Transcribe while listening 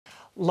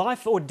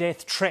Life or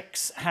death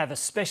treks have a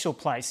special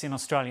place in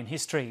Australian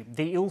history.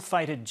 The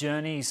ill-fated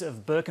journeys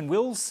of Burke and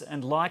Wills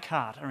and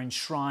Leichhardt are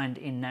enshrined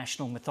in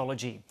national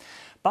mythology.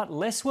 But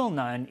less well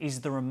known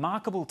is the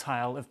remarkable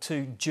tale of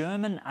two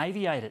German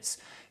aviators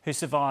who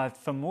survived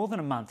for more than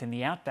a month in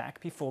the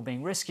outback before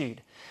being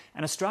rescued.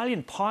 An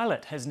Australian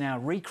pilot has now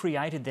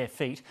recreated their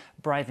feat,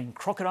 braving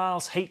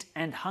crocodiles, heat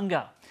and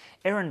hunger.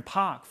 Erin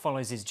Park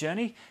follows his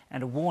journey,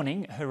 and a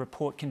warning: her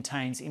report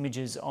contains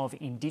images of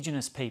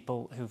Indigenous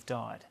people who've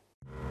died.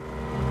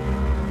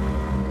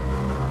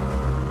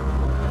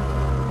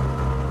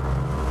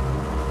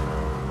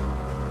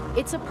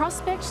 It's a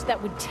prospect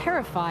that would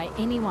terrify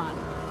anyone.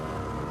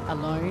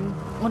 Alone,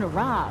 on a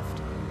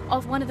raft,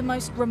 off one of the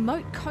most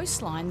remote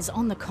coastlines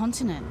on the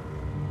continent.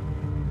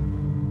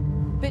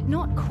 But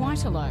not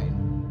quite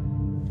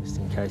alone. Just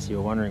in case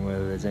you're wondering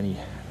whether there's any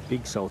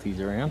big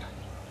salties around,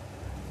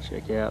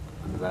 check out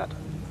that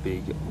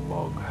big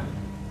log.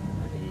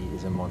 He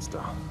is a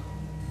monster.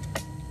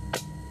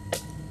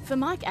 For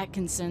Mike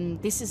Atkinson,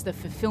 this is the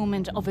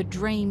fulfilment of a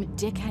dream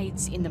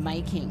decades in the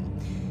making,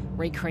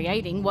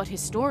 recreating what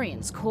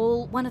historians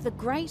call one of the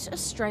great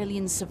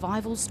Australian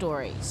survival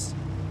stories.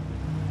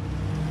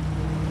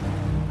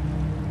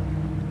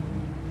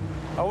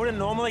 I wouldn't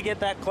normally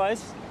get that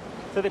close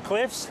to the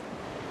cliffs.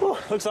 Whew,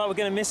 looks like we're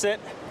going to miss it.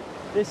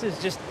 This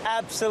is just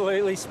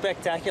absolutely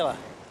spectacular.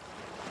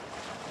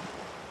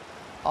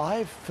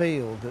 I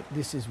feel that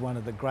this is one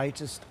of the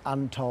greatest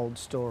untold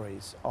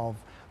stories of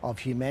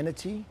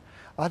humanity.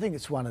 I think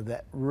it's one of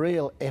the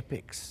real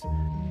epics.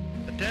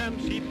 The term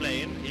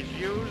seaplane is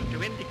used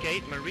to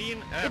indicate marine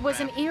aircraft. It was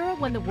an era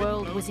when the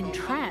world was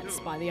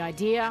entranced by the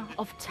idea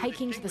of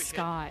taking to the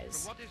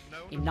skies.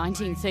 In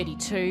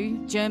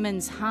 1932,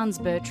 Germans Hans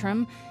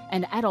Bertram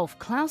and Adolf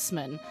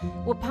Klausmann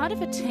were part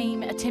of a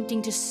team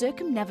attempting to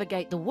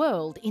circumnavigate the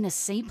world in a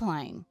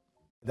seaplane.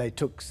 They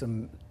took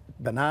some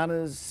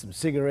bananas, some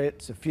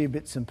cigarettes, a few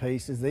bits and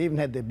pieces. They even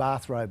had their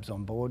bathrobes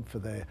on board for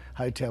the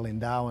hotel in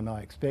Darwin,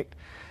 I expect,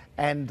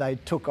 and they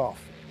took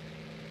off.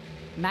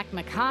 Mac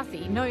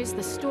McCarthy knows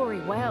the story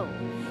well.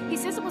 He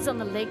says it was on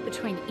the leg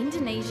between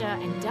Indonesia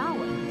and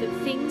Darwin that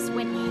things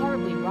went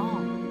horribly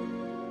wrong.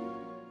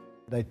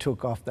 They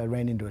took off, they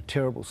ran into a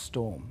terrible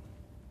storm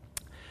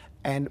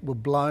and were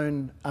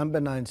blown,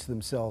 unbeknownst to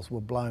themselves, were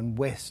blown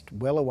west,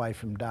 well away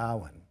from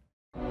Darwin.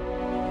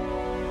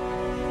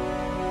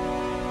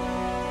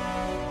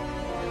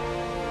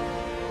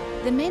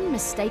 The men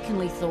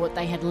mistakenly thought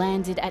they had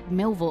landed at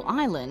Melville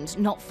Island,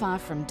 not far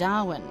from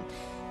Darwin.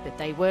 But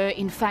they were,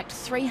 in fact,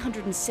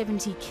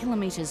 370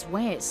 kilometres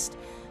west,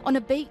 on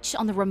a beach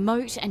on the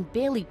remote and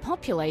barely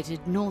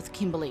populated North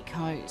Kimberley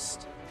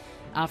coast.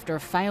 After a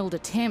failed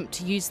attempt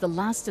to use the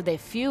last of their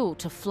fuel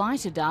to fly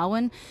to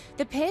Darwin,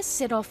 the pair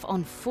set off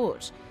on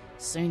foot,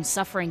 soon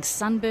suffering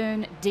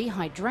sunburn,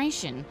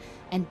 dehydration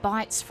and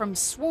bites from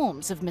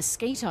swarms of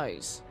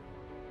mosquitoes.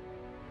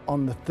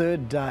 On the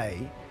third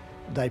day,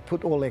 they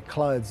put all their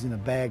clothes in a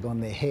bag on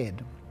their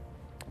head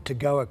to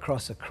go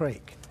across a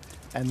creek.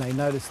 And they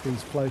notice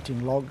these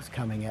floating logs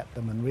coming at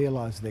them and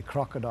realise they're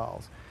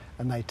crocodiles,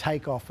 and they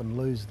take off and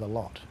lose the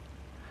lot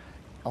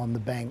on the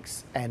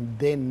banks, and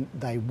then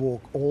they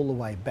walk all the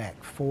way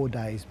back, 4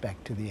 days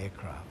back to the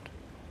aircraft.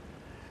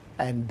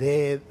 And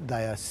there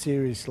they are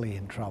seriously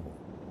in trouble.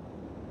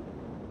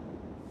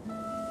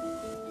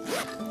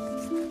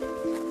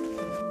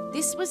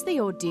 This was the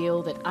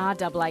ordeal that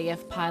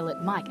RAAF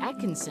pilot Mike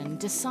Atkinson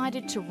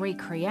decided to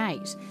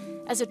recreate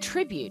as a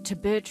tribute to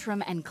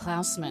Bertram and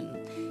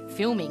Klausmann,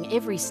 filming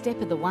every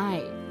step of the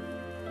way.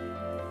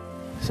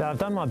 So I've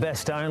done my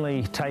best to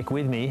only take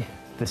with me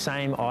the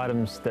same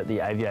items that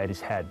the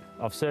aviators had.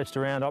 I've searched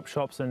around op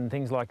shops and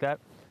things like that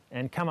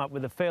and come up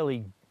with a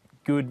fairly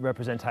good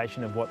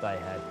representation of what they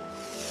had.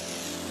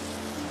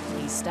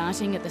 He's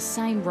starting at the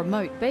same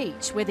remote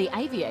beach where the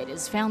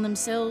aviators found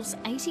themselves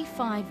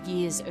 85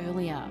 years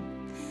earlier.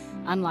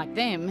 Unlike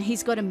them,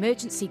 he's got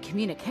emergency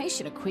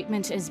communication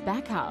equipment as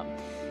backup,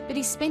 but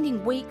he's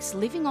spending weeks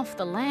living off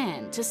the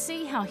land to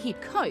see how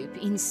he'd cope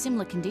in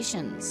similar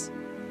conditions.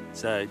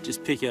 So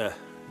just pick a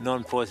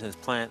non-poisonous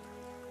plant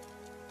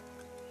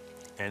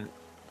and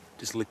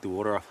just lick the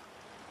water off.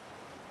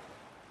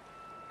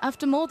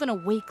 After more than a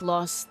week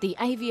lost, the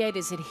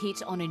aviators had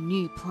hit on a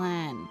new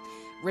plan,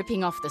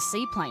 ripping off the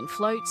seaplane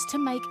floats to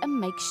make a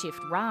makeshift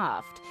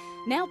raft,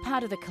 now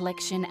part of the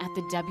collection at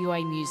the WA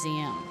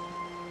Museum.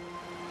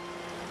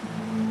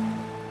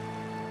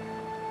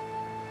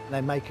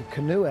 They make a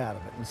canoe out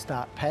of it and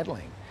start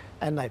paddling,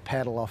 and they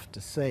paddle off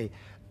to sea.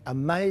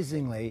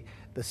 Amazingly,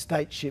 the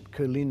state ship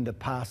Coolinda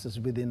passes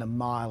within a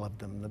mile of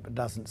them but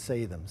doesn't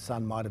see them.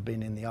 Sun might have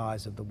been in the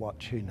eyes of the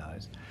watch, who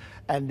knows.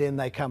 And then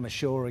they come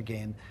ashore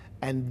again,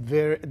 and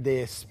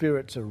their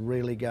spirits are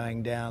really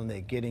going down.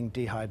 They're getting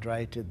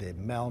dehydrated, they're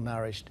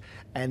malnourished,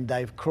 and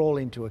they've crawled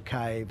into a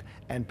cave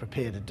and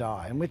prepare to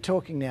die. And we're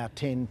talking now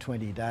 10,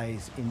 20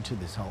 days into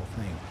this whole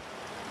thing.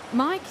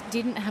 Mike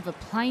didn't have a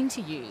plane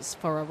to use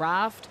for a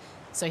raft,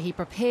 so he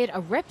prepared a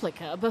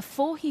replica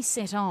before he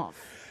set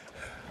off.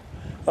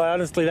 I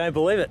honestly don't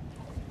believe it.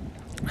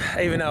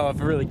 even though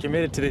I've really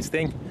committed to this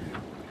thing.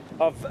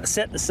 I've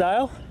set the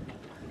sail,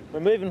 we're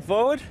moving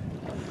forward,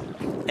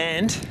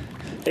 and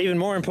even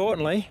more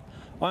importantly,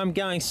 I'm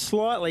going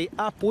slightly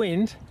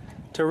upwind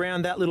to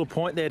round that little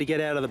point there to get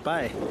out of the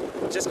bay.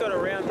 Just got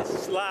around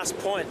this last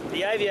point.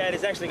 The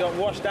aviator's actually got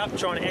washed up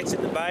trying to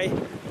exit the bay,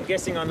 I'm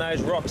guessing on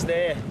those rocks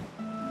there.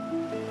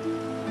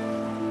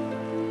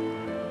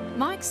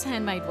 Mike's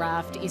handmade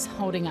raft is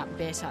holding up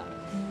better.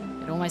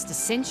 But almost a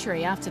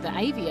century after the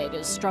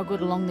aviators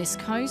struggled along this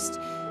coast,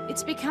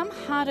 it's become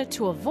harder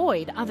to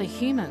avoid other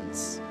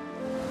humans.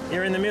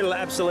 You're in the middle of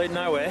absolute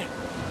nowhere,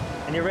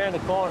 and you're around the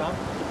corner,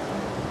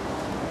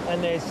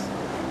 and there's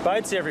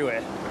boats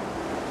everywhere.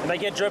 And they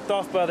get dropped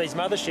off by these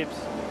motherships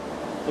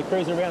that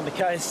cruise around the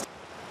coast.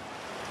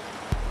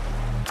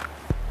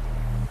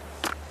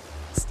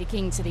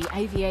 Sticking to the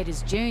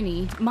aviator's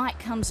journey, Mike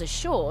comes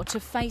ashore to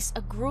face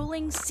a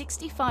gruelling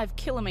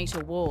 65-kilometre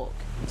walk.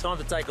 Time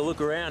to take a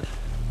look around.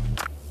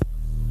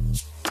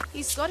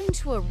 He's got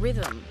into a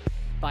rhythm.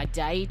 By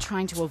day,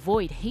 trying to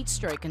avoid heat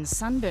stroke and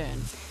sunburn,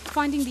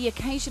 finding the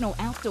occasional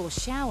outdoor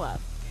shower.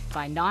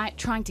 By night,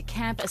 trying to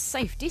camp a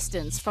safe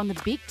distance from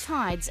the big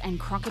tides and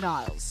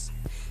crocodiles.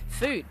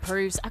 Food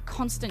proves a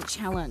constant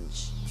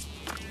challenge.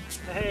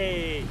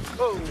 Hey!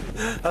 Oh!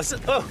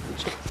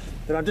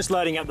 But I'm just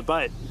loading up the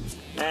boat,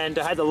 and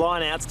I had the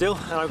line out still,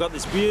 and I've got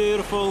this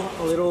beautiful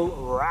little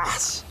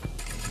wrasse.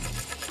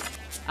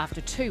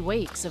 After 2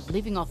 weeks of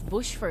living off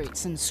bush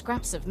fruits and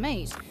scraps of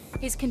meat,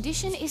 his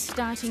condition is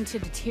starting to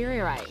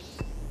deteriorate.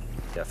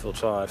 Yeah, I feel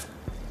tired.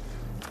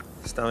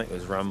 Stomach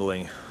was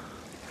rumbling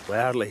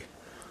loudly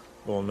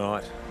all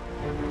night.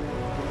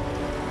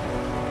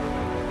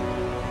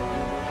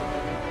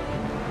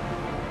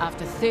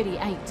 After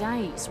 38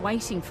 days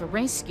waiting for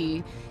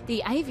rescue,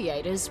 the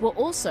aviators were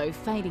also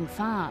fading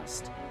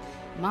fast.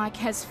 Mike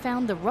has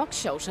found the rock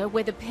shelter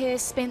where the pair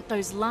spent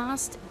those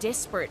last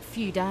desperate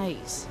few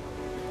days.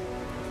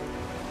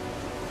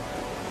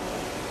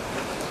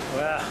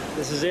 Wow,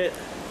 this is it.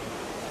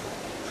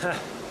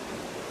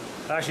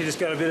 I actually just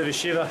got a bit of a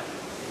shiver.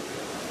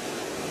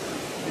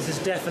 This is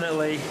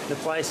definitely the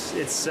place.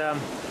 It's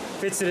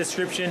fits the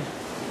description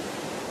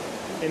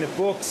in the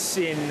books,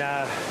 in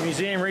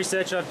museum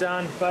research I've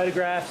done,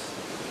 photographs.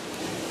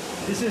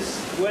 This is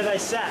where they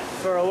sat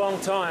for a long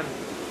time,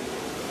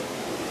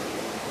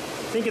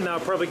 thinking they were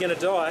probably going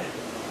to die.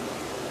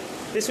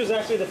 This was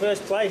actually the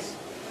first place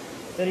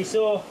that he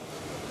saw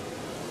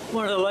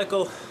one of the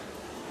local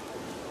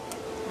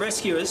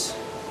rescuers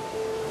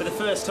for the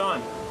first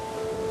time.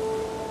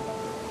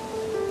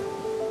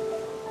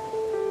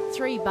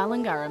 3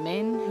 Balangara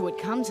men who had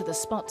come to the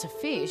spot to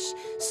fish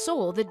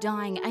saw the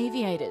dying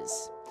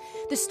aviators.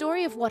 The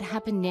story of what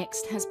happened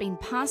next has been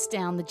passed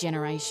down the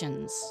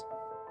generations.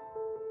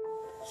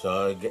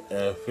 So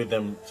I feed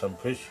them some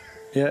fish.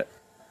 Yeah.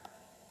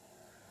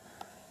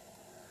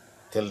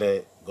 Till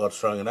they got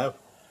strong enough,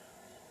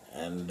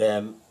 and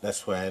then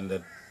that's when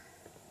that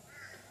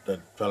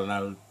fellow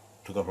now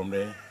took off from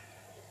there,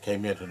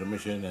 came here to the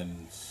mission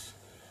and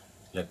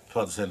let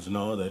Father Sense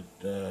know that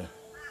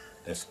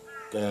there's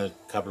a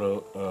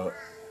couple of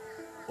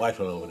white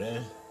fellow over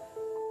there.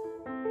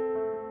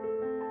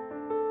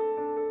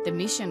 The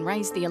mission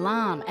raised the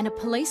alarm and a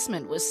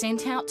policeman was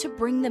sent out to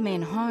bring the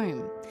men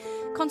home.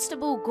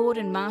 Constable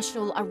Gordon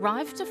Marshall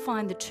arrived to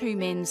find the 2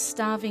 men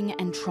starving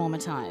and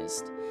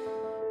traumatised.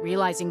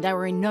 Realising they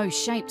were in no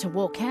shape to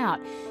walk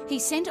out, he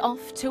sent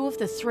off 2 of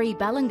the 3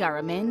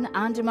 Balangara men,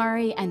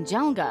 Andamari and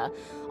Jalga,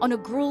 on a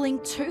gruelling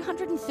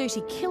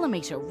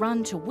 230-kilometre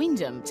run to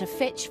Wyndham to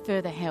fetch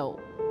further help.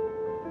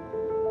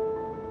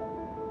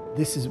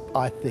 This is,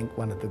 I think,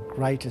 one of the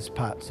greatest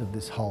parts of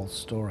this whole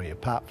story,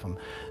 apart from,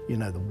 you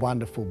know, the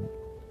wonderful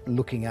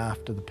looking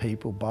after the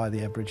people by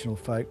the Aboriginal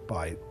folk,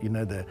 by, you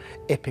know, the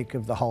epic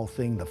of the whole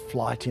thing, the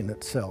flight in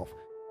itself.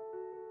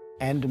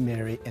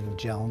 Andamari and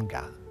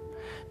Jalga.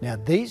 Now,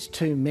 these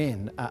 2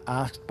 men are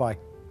asked by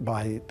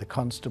the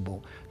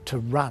constable to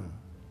run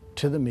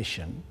to the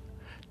mission,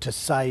 to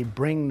say,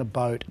 bring the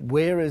boat,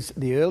 whereas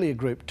the earlier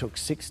group took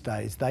 6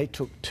 days, they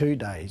took 2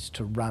 days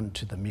to run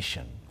to the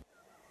mission.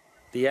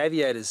 The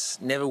aviators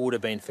never would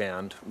have been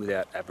found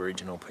without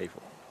Aboriginal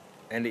people.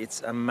 And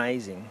it's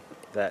amazing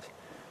that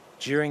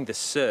during the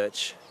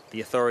search,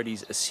 the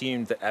authorities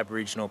assumed that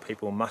Aboriginal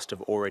people must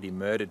have already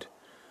murdered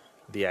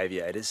the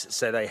aviators,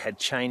 so they had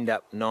chained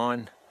up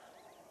 9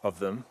 of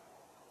them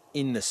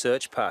in the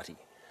search party.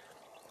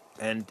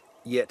 And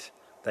yet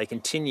they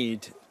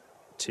continued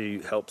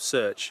to help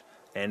search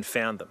and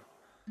found them.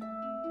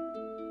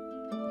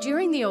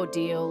 During the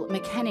ordeal,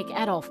 mechanic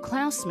Adolf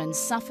Klausmann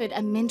suffered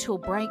a mental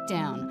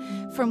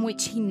breakdown from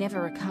which he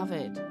never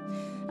recovered.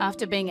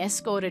 After being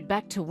escorted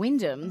back to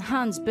Wyndham,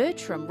 Hans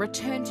Bertram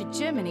returned to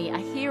Germany a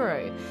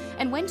hero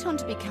and went on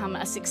to become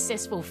a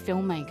successful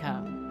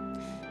filmmaker.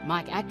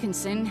 Mike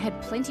Atkinson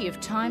had plenty of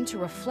time to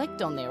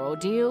reflect on their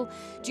ordeal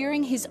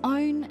during his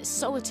own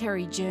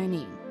solitary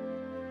journey.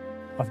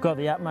 I've got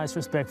the utmost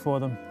respect for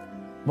them.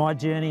 My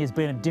journey has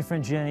been a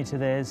different journey to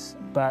theirs,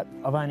 but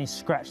I've only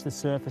scratched the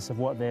surface of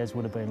what theirs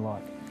would have been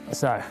like.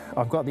 So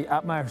I've got the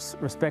utmost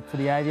respect for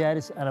the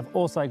aviators, and I've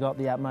also got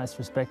the utmost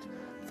respect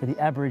for the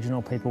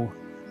Aboriginal people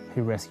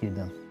who rescued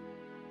them.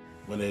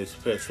 When they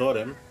first saw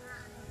them,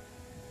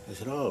 they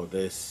said, oh,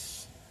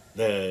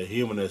 they're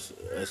human as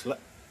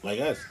like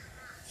us.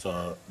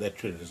 So they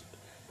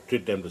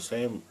treat them the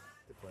same.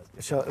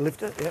 Shall I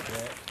lift it? Yep.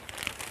 Yeah.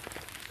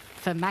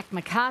 For Mac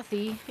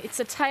McCarthy, it's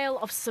a tale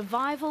of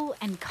survival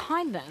and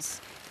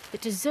kindness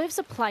that deserves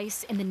a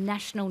place in the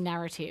national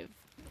narrative.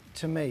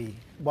 To me,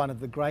 one of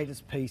the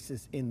greatest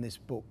pieces in this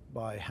book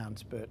by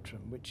Hans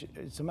Bertram, which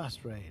is a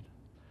must-read,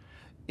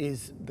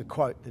 is the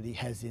quote that he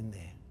has in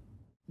there.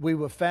 We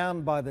were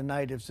found by the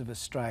natives of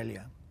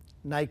Australia,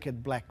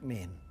 naked black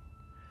men.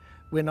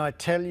 When I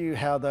tell you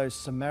how those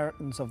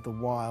Samaritans of the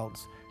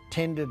wilds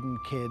tended and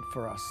cared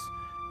for us,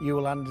 you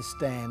will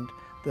understand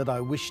that I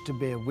wish to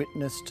bear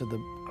witness to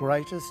the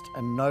greatest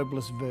and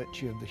noblest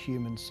virtue of the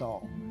human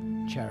soul,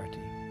 charity.